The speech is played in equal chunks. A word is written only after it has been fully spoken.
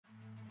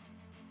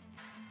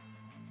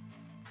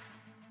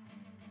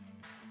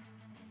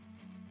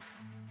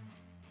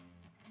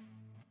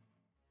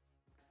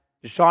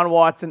Deshaun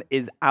Watson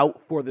is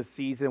out for the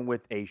season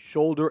with a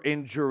shoulder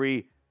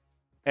injury,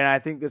 and I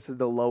think this is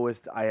the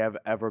lowest I have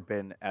ever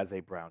been as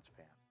a Browns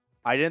fan.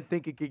 I didn't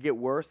think it could get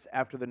worse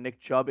after the Nick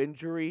Chubb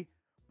injury,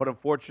 but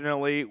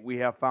unfortunately, we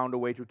have found a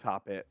way to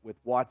top it with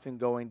Watson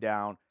going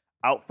down,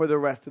 out for the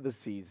rest of the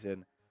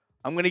season.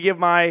 I'm going to give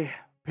my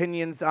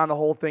opinions on the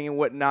whole thing and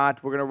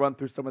whatnot. We're going to run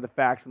through some of the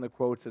facts and the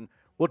quotes, and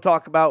we'll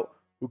talk about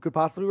who could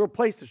possibly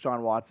replace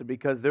Deshaun Watson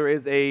because there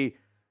is a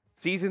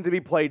season to be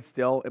played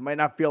still. It might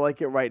not feel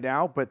like it right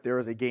now, but there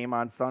is a game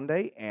on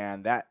Sunday,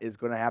 and that is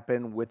going to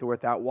happen with or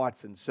without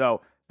Watson.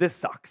 So this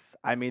sucks.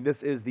 I mean,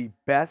 this is the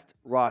best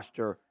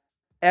roster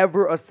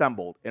ever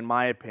assembled, in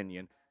my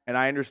opinion. And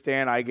I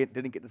understand I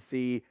didn't get to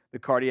see the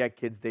Cardiac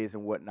Kids days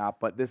and whatnot,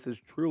 but this is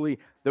truly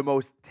the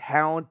most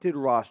talented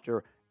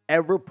roster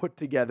ever put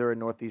together in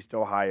Northeast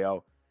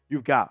Ohio.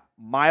 You've got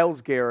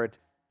Myles Garrett,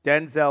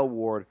 Denzel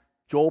Ward,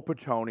 Joel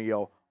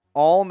Petonio,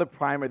 all in the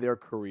prime of their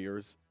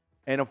careers.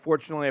 And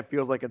unfortunately, it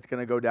feels like it's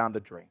going to go down the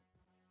drain.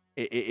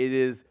 It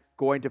is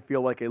going to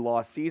feel like a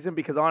lost season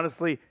because,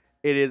 honestly,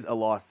 it is a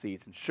lost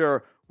season.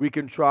 Sure, we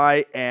can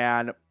try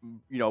and,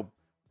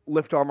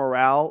 lift our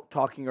morale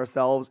talking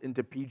ourselves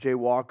into P.J.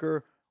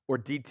 Walker or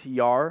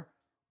DTR,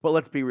 but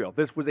let's be real.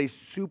 This was a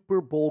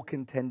Super Bowl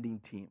contending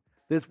team.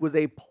 This was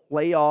a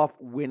playoff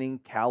winning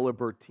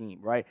caliber team,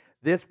 right?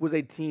 This was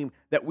a team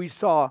that we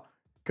saw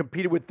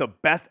competed with the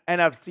best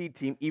NFC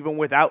team even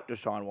without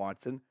Deshaun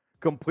Watson,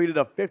 completed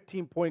a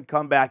 15-point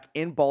comeback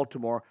in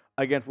Baltimore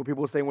against what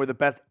people were saying were the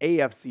best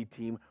AFC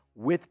team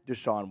with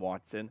Deshaun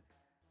Watson.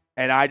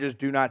 And I just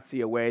do not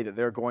see a way that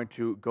they're going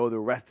to go the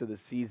rest of the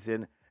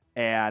season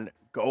and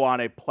go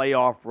on a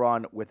playoff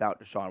run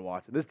without Deshaun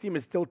Watson. This team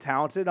is still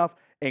talented enough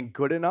and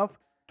good enough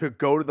to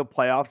go to the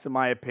playoffs, in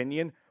my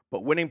opinion,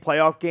 but winning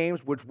playoff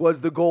games, which was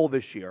the goal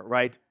this year,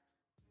 right?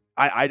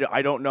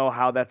 I don't know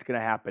how that's going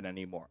to happen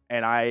anymore.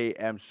 And I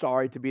am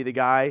sorry to be the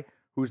guy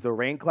who's the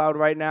rain cloud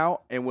right now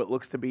and what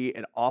looks to be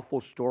an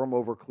awful storm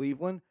over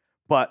Cleveland,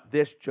 but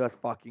this just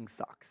fucking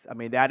sucks. I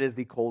mean, that is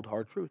the cold,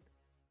 hard truth,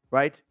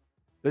 right?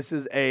 This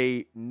is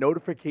a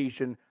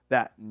notification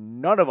that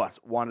none of us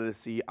wanted to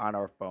see on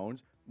our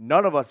phones,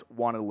 none of us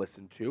want to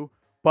listen to,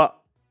 but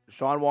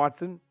Deshaun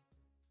Watson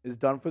is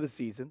done for the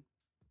season,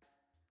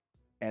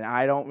 and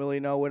I don't really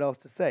know what else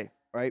to say,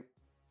 right?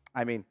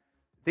 I mean,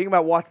 think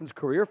about Watson's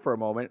career for a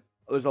moment.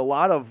 There's a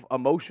lot of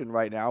emotion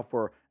right now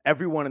for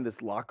everyone in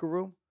this locker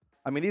room.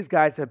 I mean, these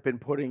guys have been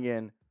putting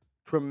in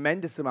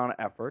tremendous amount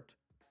of effort,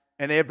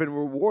 and they have been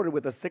rewarded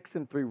with a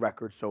 6-3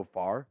 record so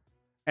far.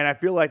 And I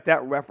feel like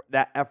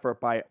that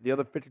effort by the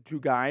other 52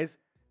 guys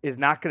is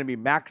not going to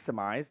be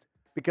maximized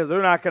because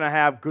they're not going to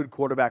have good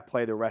quarterback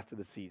play the rest of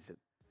the season.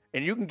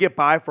 And you can get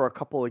by for a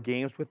couple of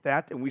games with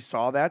that, and we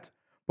saw that.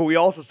 But we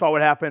also saw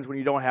what happens when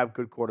you don't have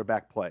good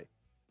quarterback play.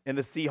 In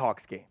the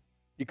Seahawks game,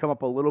 you come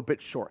up a little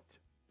bit short.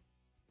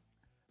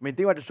 I mean,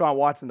 think about Deshaun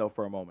Watson, though,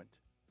 for a moment.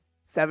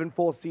 7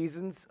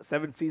 seasons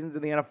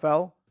in the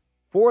NFL.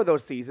 4 of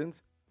those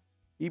seasons,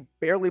 he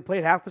barely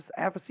played half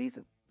a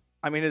season.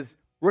 I mean, his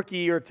rookie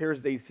year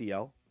tears his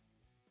ACL.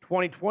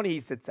 2020, he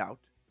sits out.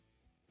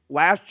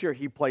 Last year,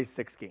 he plays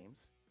 6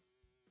 games.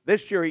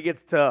 This year, he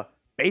gets to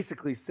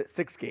basically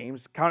 6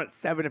 games. Count it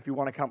 7 if you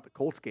want to count the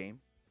Colts game.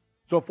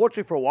 So,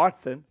 unfortunately for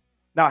Watson,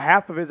 now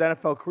half of his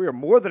NFL career,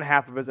 more than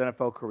half of his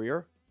NFL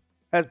career,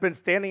 has been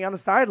standing on the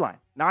sideline,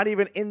 not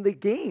even in the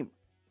game.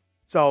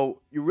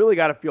 So, you really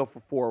got to feel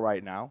for 4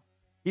 right now.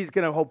 He's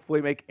going to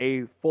hopefully make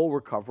a full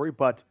recovery,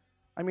 but,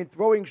 I mean,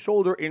 throwing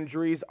shoulder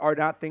injuries are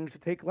not things to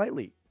take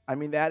lightly. I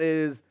mean, that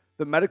is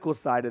the medical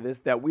side of this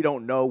that we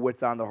don't know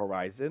what's on the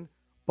horizon,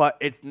 but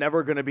it's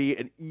never going to be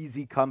an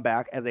easy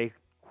comeback as a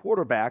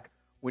quarterback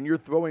when your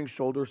throwing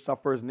shoulder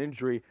suffers an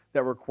injury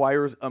that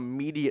requires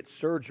immediate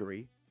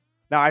surgery.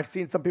 Now, I've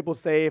seen some people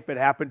say if it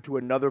happened to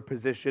another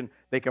position,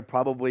 they could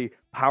probably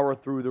power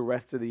through the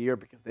rest of the year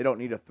because they don't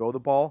need to throw the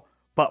ball.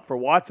 But for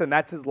Watson,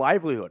 that's his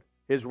livelihood,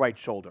 his right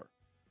shoulder.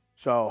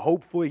 So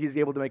hopefully he's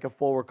able to make a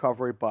full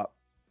recovery, but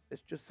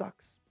this just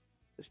sucks.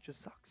 This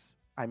just sucks.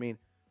 I mean,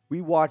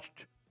 we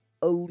watched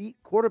elite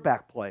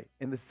quarterback play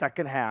in the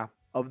second half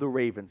of the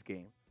Ravens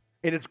game.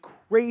 And it's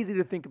crazy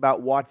to think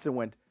about Watson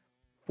went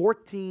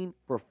 14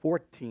 for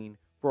 14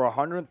 for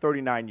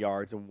 139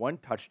 yards and 1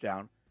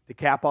 touchdown to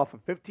cap off a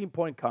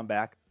 15-point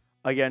comeback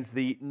against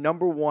the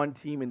number 1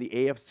 team in the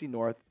AFC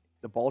North,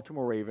 the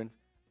Baltimore Ravens,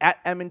 at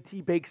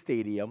M&T Bank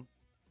Stadium.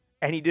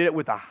 And he did it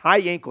with a high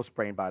ankle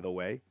sprain, by the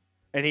way.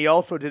 And he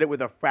also did it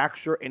with a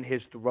fracture in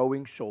his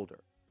throwing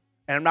shoulder.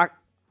 And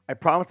I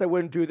promised I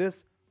wouldn't do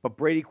this, but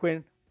Brady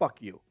Quinn,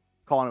 fuck you.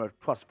 Calling him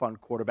a trust fund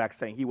quarterback,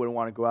 saying he wouldn't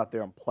want to go out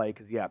there and play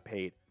because he got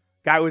paid.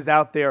 Guy was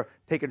out there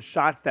taking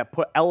shots that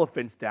put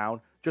elephants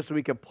down just so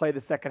he could play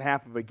the second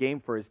half of a game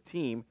for his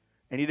team,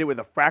 and he did it with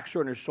a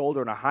fracture in his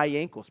shoulder and a high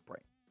ankle sprain.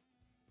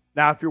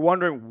 Now, if you're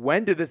wondering,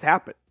 when did this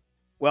happen?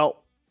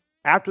 Well,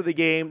 after the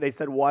game, they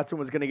said Watson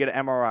was going to get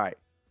an MRI.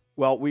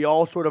 Well, we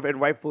all sort of, and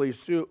rightfully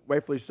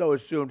so,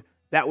 assumed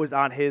that was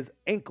on his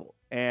ankle,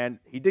 and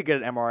he did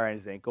get an MRI on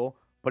his ankle,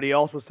 but he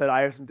also said,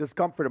 I have some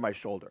discomfort in my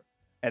shoulder.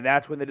 And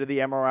that's when they did the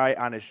MRI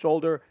on his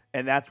shoulder,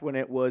 and that's when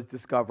it was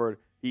discovered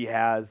he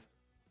has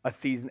a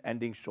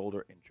season-ending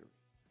shoulder injury.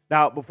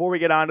 Now, before we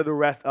get on to the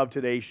rest of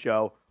today's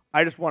show,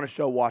 I just want to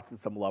show Watson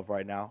some love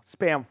right now.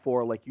 Spam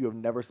 4 like you have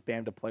never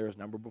spammed a player's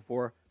number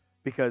before,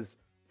 because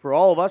for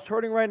all of us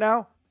hurting right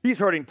now, he's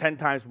hurting 10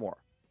 times more,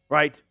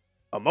 right?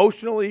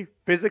 Emotionally,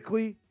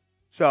 physically.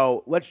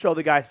 So let's show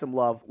the guy some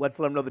love. Let's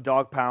let him know the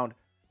dog pound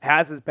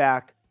has his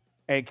back,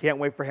 and can't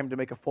wait for him to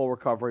make a full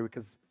recovery,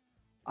 because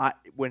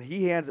when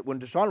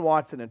Deshaun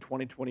Watson in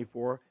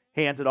 2024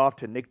 hands it off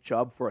to Nick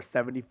Chubb for a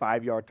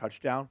 75-yard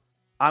touchdown,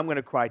 I'm going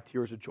to cry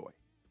tears of joy.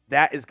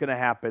 That is going to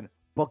happen.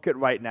 Book it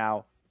right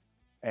now.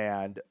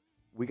 And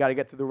we got to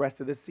get through the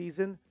rest of this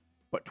season.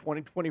 But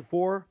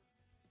 2024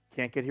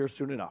 can't get here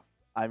soon enough.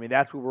 I mean,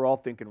 that's what we're all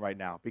thinking right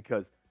now,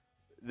 because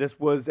this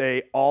was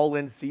a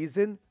all-in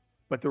season.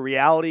 But the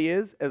reality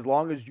is, as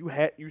long as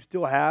you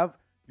still have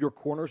your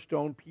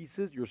cornerstone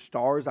pieces, your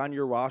stars on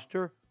your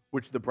roster,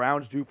 which the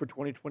Browns do for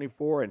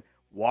 2024, and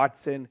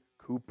Watson,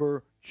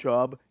 Cooper,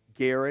 Chubb,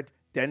 Garrett,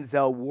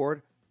 Denzel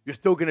Ward, you're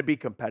still going to be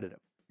competitive.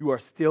 You are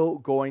still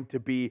going to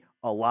be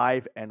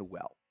alive and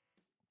well.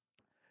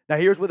 Now,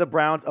 here's what the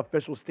Browns'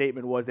 official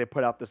statement was they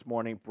put out this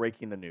morning,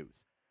 breaking the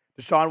news.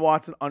 Deshaun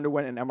Watson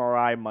underwent an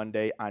MRI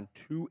Monday on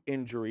 2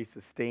 injuries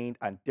sustained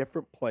on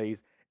different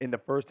plays in the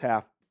first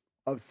half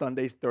of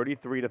Sunday's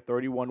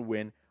 33-31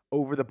 win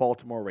over the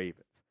Baltimore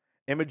Ravens.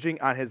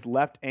 Imaging on his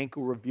left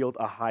ankle revealed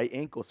a high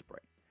ankle sprain.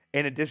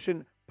 In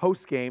addition,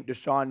 post-game,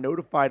 Deshaun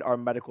notified our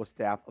medical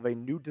staff of a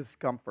new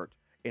discomfort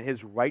in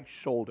his right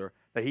shoulder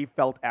that he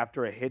felt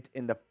after a hit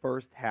in the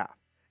first half.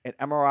 An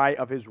MRI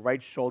of his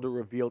right shoulder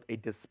revealed a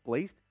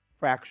displaced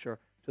fracture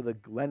to the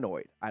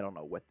glenoid. I don't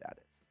know what that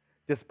is.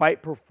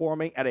 Despite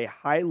performing at a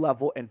high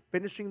level and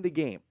finishing the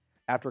game,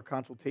 after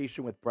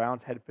consultation with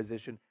Browns head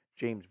physician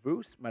James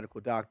Voos,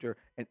 medical doctor,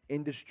 and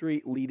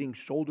industry-leading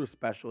shoulder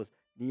specialist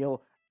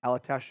Neil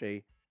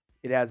Alatache,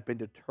 it has been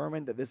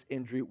determined that this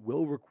injury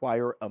will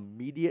require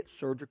immediate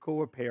surgical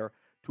repair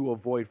to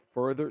avoid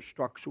further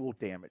structural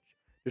damage.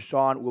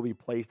 Deshaun will be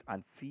placed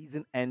on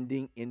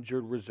season-ending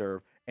injured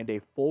reserve, and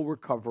a full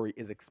recovery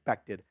is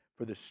expected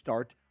for the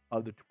start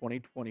of the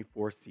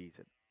 2024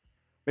 season.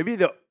 Maybe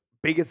the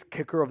biggest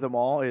kicker of them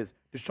all is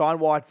Deshaun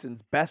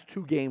Watson's best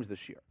 2 games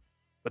this year.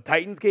 The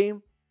Titans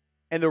game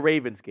and the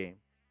Ravens game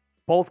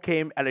both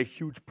came at a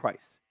huge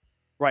price,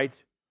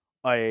 right?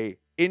 A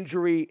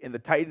injury in the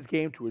Titans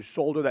game to his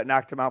shoulder that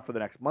knocked him out for the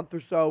next month or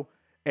so,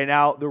 and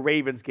now the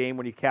Ravens game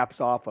when he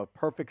caps off a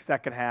perfect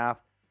second half,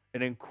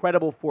 an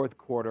incredible fourth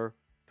quarter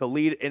to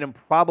lead an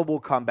improbable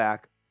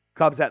comeback,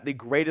 comes at the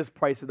greatest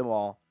price of them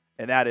all,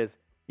 and that is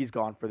he's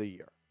gone for the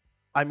year.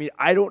 I mean,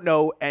 I don't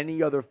know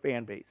any other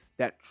fan base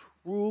that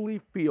truly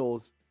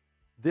feels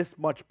this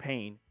much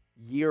pain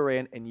year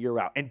in and year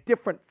out, and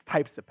different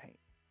types of pain.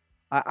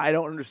 I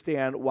don't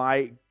understand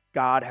why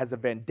God has a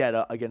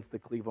vendetta against the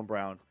Cleveland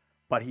Browns,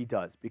 but he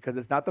does, because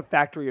it's not the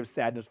factory of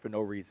sadness for no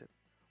reason.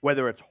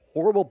 Whether it's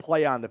horrible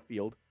play on the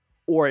field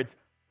or it's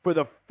for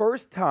the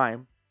first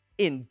time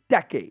in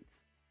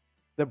decades,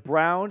 the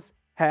Browns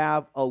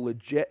have a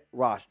legit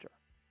roster.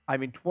 I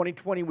mean,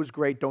 2020 was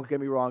great. Don't get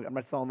me wrong. I'm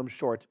not selling them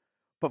short.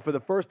 But for the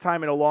first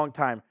time in a long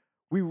time,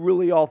 we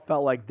really all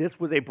felt like this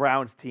was a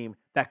Browns team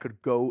that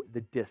could go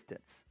the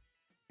distance.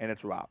 And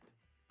it's robbed.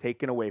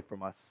 Taken away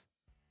from us.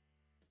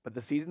 But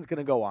the season's going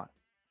to go on.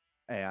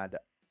 And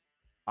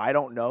I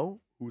don't know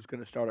who's going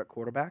to start at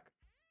quarterback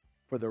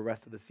for the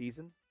rest of the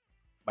season.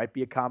 Might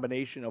be a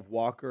combination of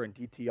Walker and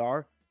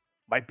DTR.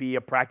 Might be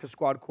a practice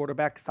squad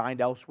quarterback signed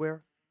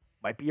elsewhere.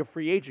 Might be a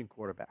free agent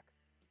quarterback.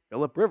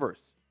 Phillip Rivers.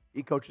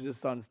 He coaches his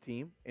son's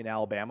team in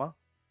Alabama.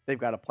 They've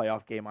got a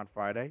playoff game on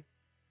Friday.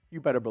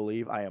 You better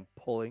believe I am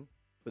pulling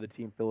for the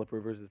team Phillip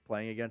Rivers is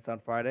playing against on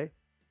Friday.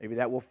 Maybe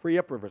that will free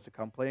up Rivers to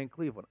come play in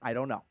Cleveland. I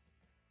don't know.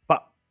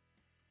 But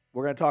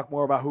we're going to talk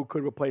more about who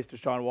could replace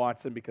Deshaun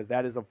Watson, because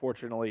that is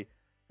unfortunately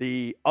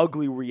the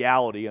ugly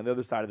reality on the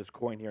other side of this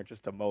coin here in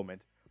just a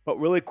moment. But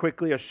really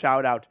quickly, a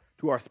shout out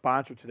to our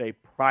sponsor today,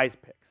 Prize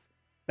Picks.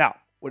 Now,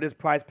 what is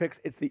Prize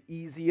Picks? It's the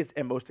easiest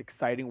and most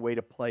exciting way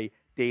to play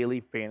daily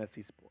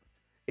fantasy sports.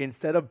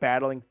 Instead of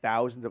battling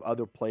thousands of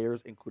other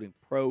players, including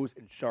pros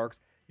and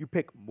sharks, you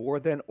pick more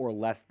than or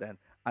less than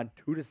on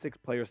 2 to 6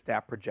 player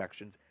stat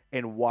projections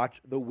and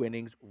watch the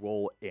winnings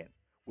roll in.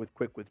 With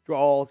quick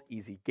withdrawals,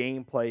 easy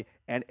gameplay,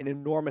 and an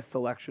enormous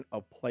selection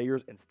of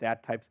players and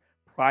stat types,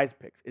 Prize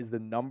Picks is the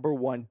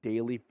 #1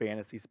 daily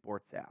fantasy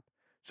sports app.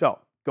 So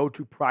go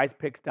to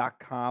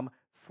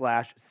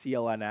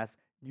prizepicks.com/CLNS.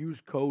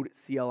 Use code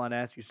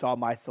CLNS. You saw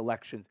my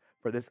selections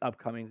for this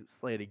upcoming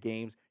slate of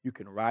games. You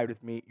can ride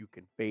with me. You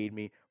can fade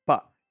me.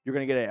 But you're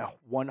going to get a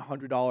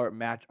 $100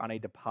 match on a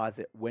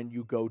deposit when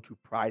you go to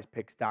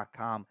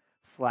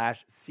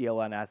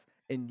prizepicks.com/CLNS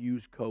and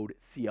use code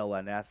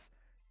CLNS.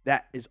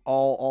 That is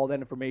all that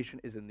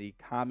information is in the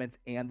comments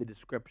and the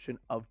description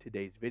of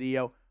today's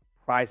video.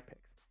 Prize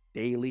Picks,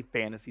 daily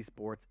fantasy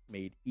sports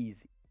made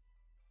easy.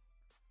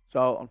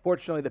 So,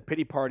 unfortunately, the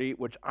pity party,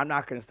 which I'm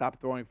not going to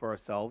stop throwing for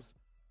ourselves,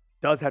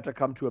 does have to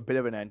come to a bit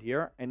of an end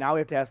here. And now we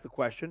have to ask the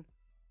question,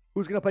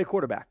 who's going to play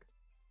quarterback,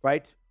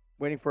 right?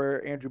 Waiting for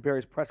Andrew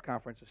Berry's press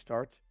conference to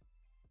start,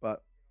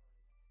 but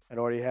it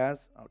already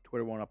has. Oh,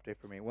 Twitter won't update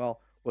for me. Well,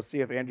 we'll see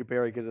if Andrew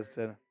Berry gives us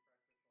a.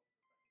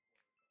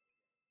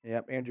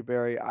 Yep, Andrew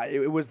Berry.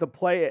 It was the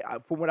play.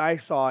 From what I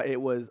saw,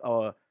 it was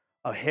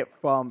a hit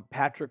from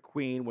Patrick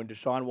Queen when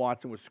Deshaun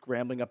Watson was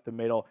scrambling up the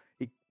middle.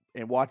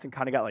 And Watson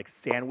kind of got like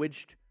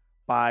sandwiched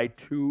by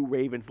two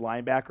Ravens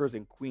linebackers,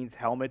 and Queen's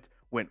helmet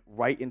went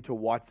right into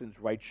Watson's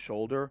right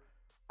shoulder.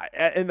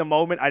 In the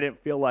moment, I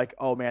didn't feel like,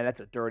 oh man, that's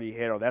a dirty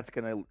hit or that's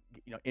going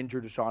to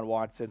injure Deshaun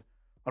Watson.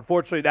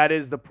 Unfortunately, that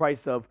is the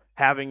price of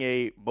having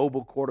a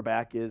mobile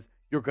quarterback is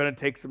you're going to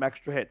take some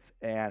extra hits.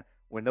 And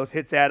when those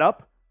hits add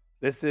up,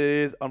 this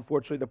is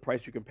unfortunately the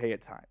price you can pay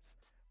at times.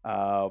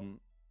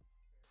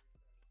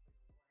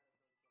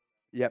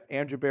 Yep,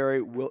 Andrew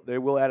Berry, they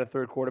will add a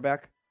third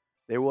quarterback.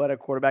 They will add a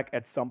quarterback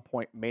at some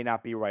point, may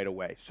not be right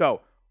away.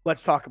 So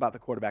let's talk about the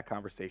quarterback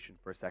conversation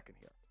for a second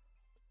here.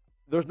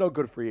 There's no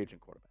good free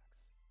agent quarterbacks.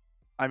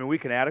 I mean, we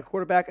can add a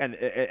quarterback, and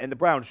the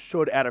Browns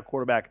should add a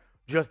quarterback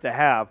just to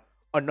have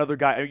another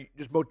guy. I mean,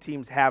 just both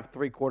teams have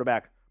three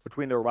quarterbacks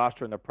between their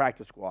roster and their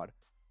practice squad.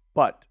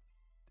 But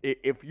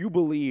if you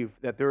believe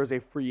that there is a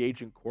free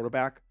agent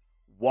quarterback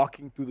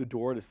walking through the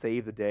door to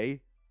save the day,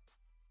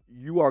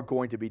 you are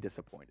going to be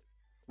disappointed.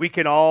 We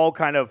can all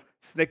kind of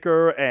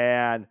snicker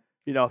and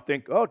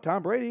think, oh,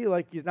 Tom Brady,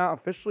 like he's not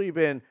officially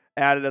been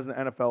added as an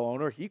NFL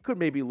owner. He could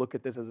maybe look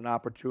at this as an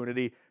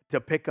opportunity to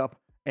pick up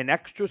an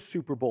extra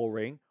Super Bowl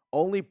ring,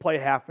 only play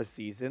half a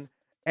season.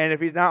 And if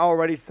he's not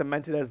already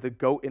cemented as the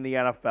GOAT in the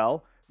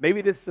NFL,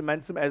 maybe this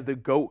cements him as the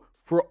GOAT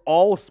for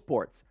all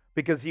sports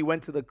because he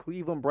went to the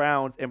Cleveland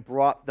Browns and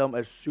brought them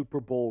a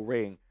Super Bowl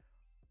ring.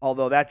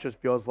 Although that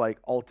just feels like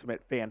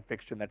ultimate fan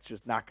fiction that's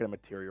just not going to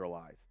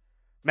materialize.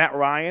 Matt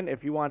Ryan,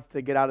 if he wants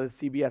to get out of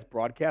the CBS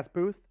broadcast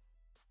booth,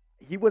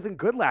 he wasn't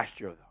good last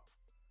year, though.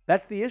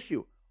 That's the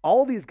issue.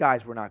 All these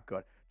guys were not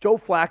good. Joe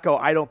Flacco,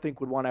 I don't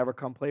think would want to ever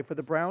come play for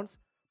the Browns,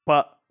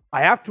 but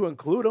I have to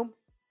include him.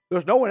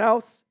 There's no one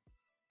else.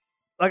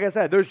 Like I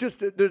said,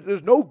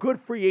 there's no good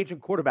free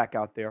agent quarterback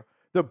out there.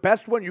 The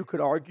best one you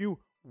could argue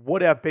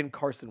would have been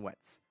Carson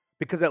Wentz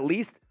because at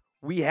least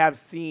we have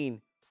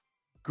seen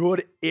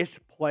good-ish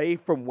play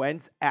from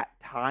Wentz at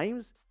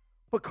times,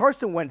 but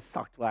Carson Wentz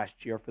sucked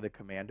last year for the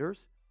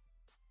Commanders.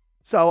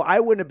 So I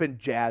wouldn't have been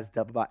jazzed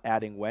up about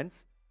adding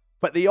Wentz.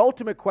 But the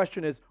ultimate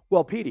question is,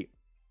 well, Petey,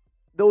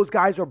 those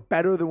guys are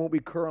better than what we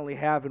currently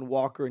have in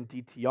Walker and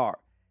DTR.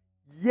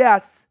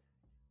 Yes,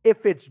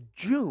 if it's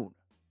June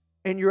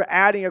and you're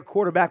adding a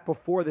quarterback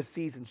before the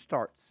season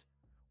starts.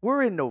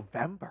 We're in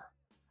November.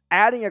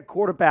 Adding a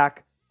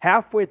quarterback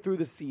halfway through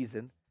the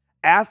season,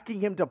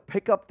 asking him to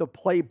pick up the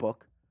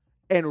playbook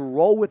and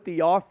roll with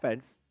the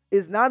offense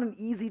is not an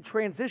easy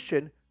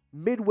transition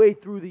midway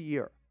through the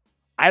year.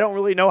 I don't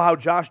really know how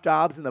Josh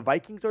Dobbs and the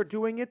Vikings are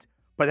doing it,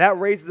 but that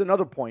raises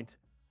another point.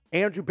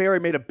 Andrew Berry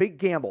made a big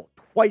gamble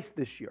twice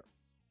this year,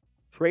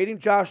 trading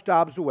Josh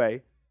Dobbs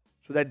away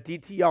so that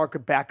DTR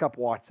could back up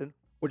Watson,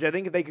 which I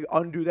think if they could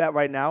undo that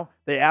right now,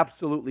 they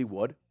absolutely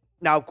would.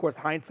 Now, of course,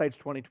 hindsight's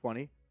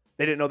 2020.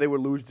 They didn't know they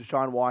would lose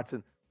Deshaun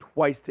Watson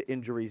twice to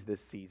injuries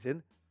this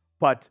season,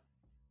 but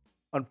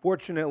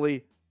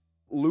unfortunately,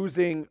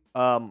 losing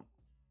Deshaun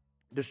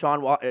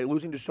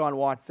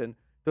Watson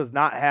does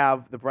not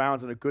have the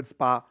Browns in a good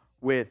spot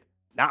with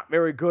not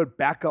very good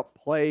backup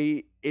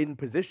play in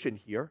position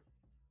here.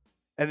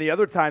 And the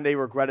other time they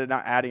regretted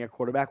not adding a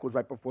quarterback was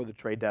right before the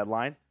trade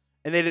deadline.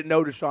 And they didn't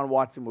know Deshaun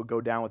Watson would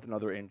go down with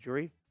another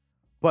injury.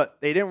 But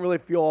they didn't really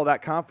feel all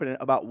that confident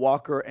about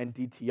Walker and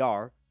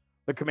DTR.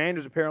 The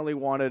Commanders apparently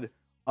wanted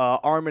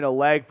arm and a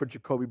leg for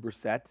Jacoby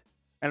Brissett.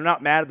 And I'm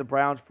not mad at the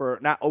Browns for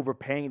not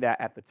overpaying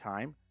that at the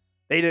time.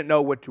 They didn't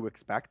know what to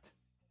expect.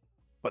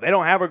 But they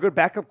don't have a good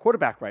backup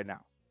quarterback right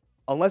now.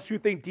 Unless you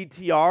think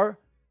DTR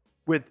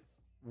with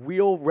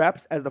real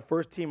reps as the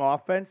first team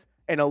offense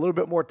and a little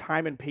bit more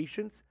time and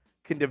patience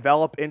can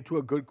develop into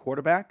a good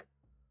quarterback,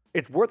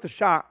 it's worth a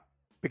shot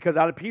because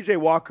out of PJ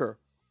Walker,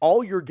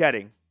 all you're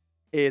getting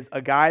is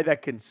a guy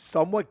that can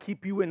somewhat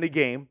keep you in the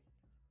game,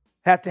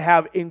 have to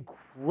have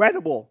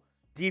incredible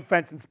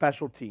defense and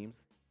special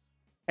teams,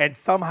 and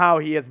somehow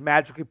he has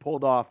magically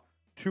pulled off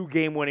 2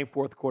 game-winning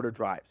fourth-quarter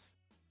drives.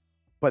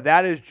 But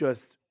that is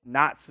just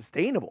not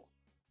sustainable.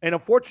 And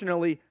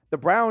unfortunately, the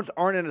Browns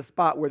aren't in a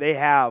spot where they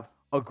have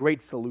a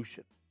great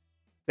solution.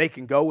 They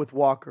can go with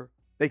Walker.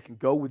 They can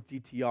go with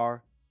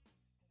DTR.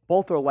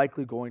 Both are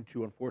likely going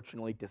to,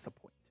 unfortunately,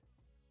 disappoint.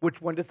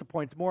 Which one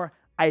disappoints more?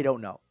 I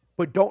don't know.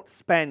 But don't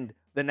spend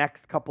the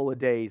next couple of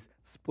days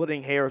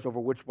splitting hairs over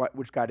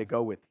which guy to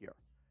go with here.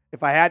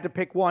 If I had to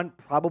pick one,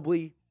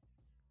 probably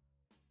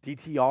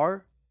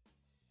DTR.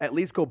 At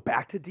least go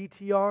back to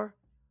DTR.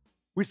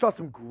 We saw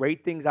some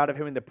great things out of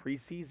him in the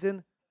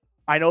preseason.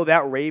 I know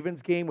that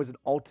Ravens game was an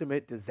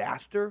ultimate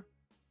disaster,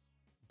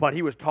 but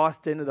he was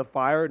tossed into the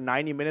fire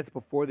 90 minutes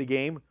before the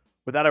game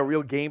without a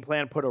real game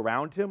plan put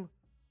around him.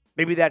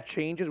 Maybe that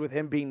changes with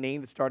him being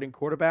named the starting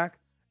quarterback.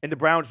 And the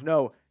Browns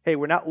know, hey,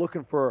 we're not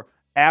looking for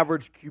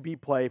average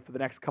QB play for the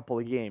next couple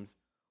of games.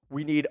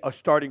 we need a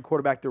starting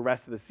quarterback the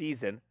rest of the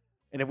season.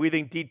 And if we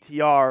think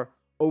DTR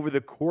over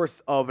the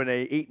course of an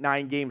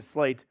 8-9 game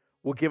slate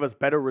will give us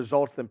better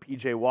results than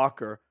PJ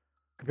Walker,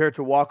 compared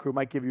to Walker, who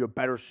might give you a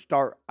better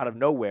start out of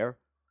nowhere,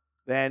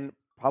 then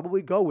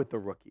probably go with the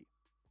rookie.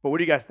 But what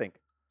do you guys think?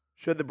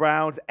 Should the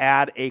Browns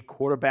add a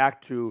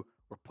quarterback to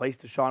replace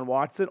Deshaun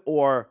Watson?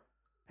 Or,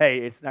 hey,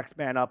 it's next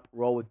man up,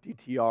 roll with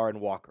DTR and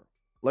Walker?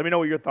 Let me know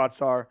what your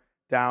thoughts are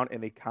down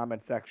in the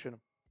comment section.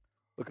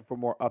 Looking for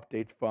more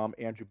updates from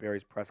Andrew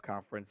Berry's press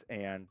conference.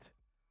 And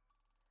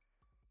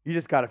you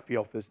just got to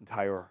feel for this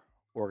entire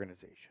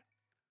organization.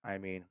 I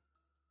mean,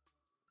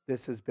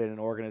 this has been an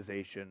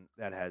organization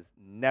that has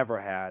never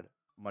had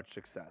much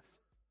success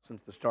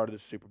since the start of the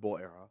Super Bowl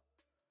era.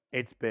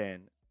 It's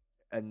been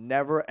a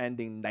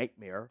never-ending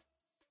nightmare,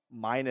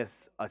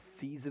 minus a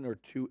season or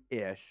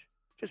two-ish,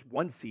 just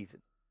one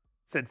season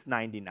since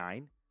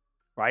 99,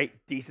 right?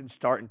 Decent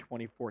start in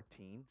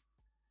 2014.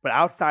 But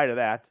outside of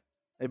that,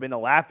 they've been the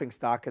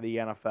laughingstock of the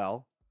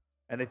NFL,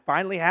 and they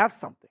finally have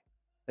something.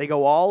 They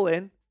go all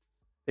in.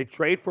 They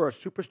trade for a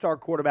superstar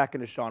quarterback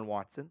in Deshaun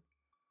Watson.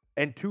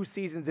 And 2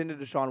 seasons into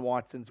Deshaun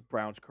Watson's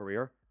Browns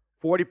career,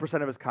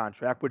 40% of his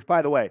contract, which,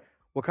 by the way,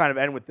 we'll kind of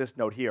end with this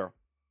note here.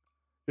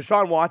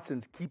 Deshaun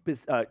Watson's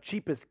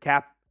cheapest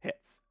cap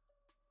hits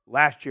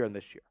last year and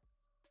this year.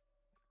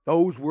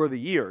 Those were the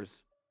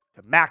years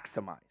to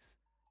maximize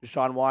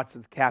Deshaun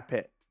Watson's cap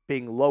hit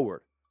being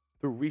lowered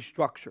through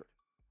restructured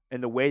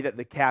and the way that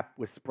the cap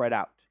was spread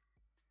out.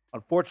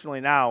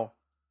 Unfortunately, now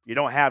you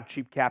don't have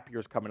cheap cap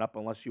years coming up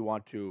unless you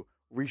want to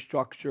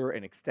restructure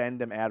and extend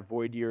them, add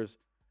void years.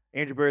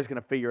 Andrew Berry's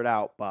going to figure it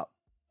out, but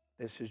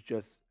this is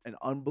just an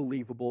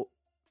unbelievable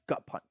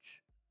gut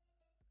punch.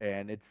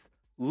 And it's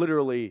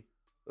literally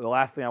the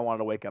last thing I wanted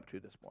to wake up to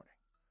this morning.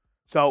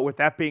 So with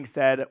that being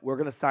said, we're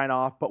going to sign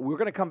off, but we're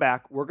going to come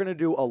back. We're going to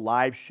do a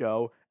live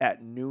show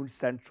at noon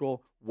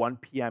Central, 1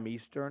 p.m.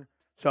 Eastern.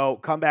 So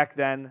come back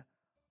then.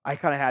 I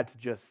kind of had to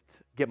just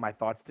get my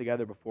thoughts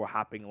together before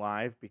hopping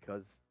live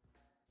because,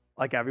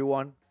 like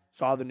everyone,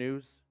 saw the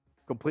news,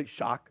 complete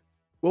shock.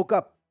 Woke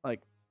up,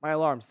 like, my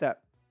alarm set.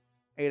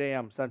 8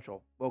 a.m.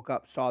 Central. Woke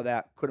up, saw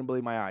that, couldn't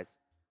believe my eyes.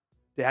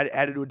 They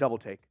had to do a double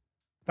take.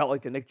 Felt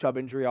like the Nick Chubb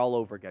injury all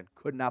over again.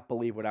 Could not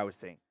believe what I was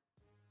seeing.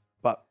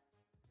 But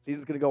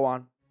season's going to go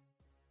on.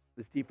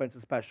 This defense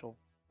is special.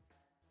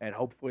 And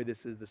hopefully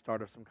this is the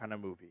start of some kind of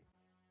movie.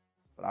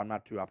 But I'm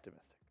not too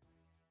optimistic.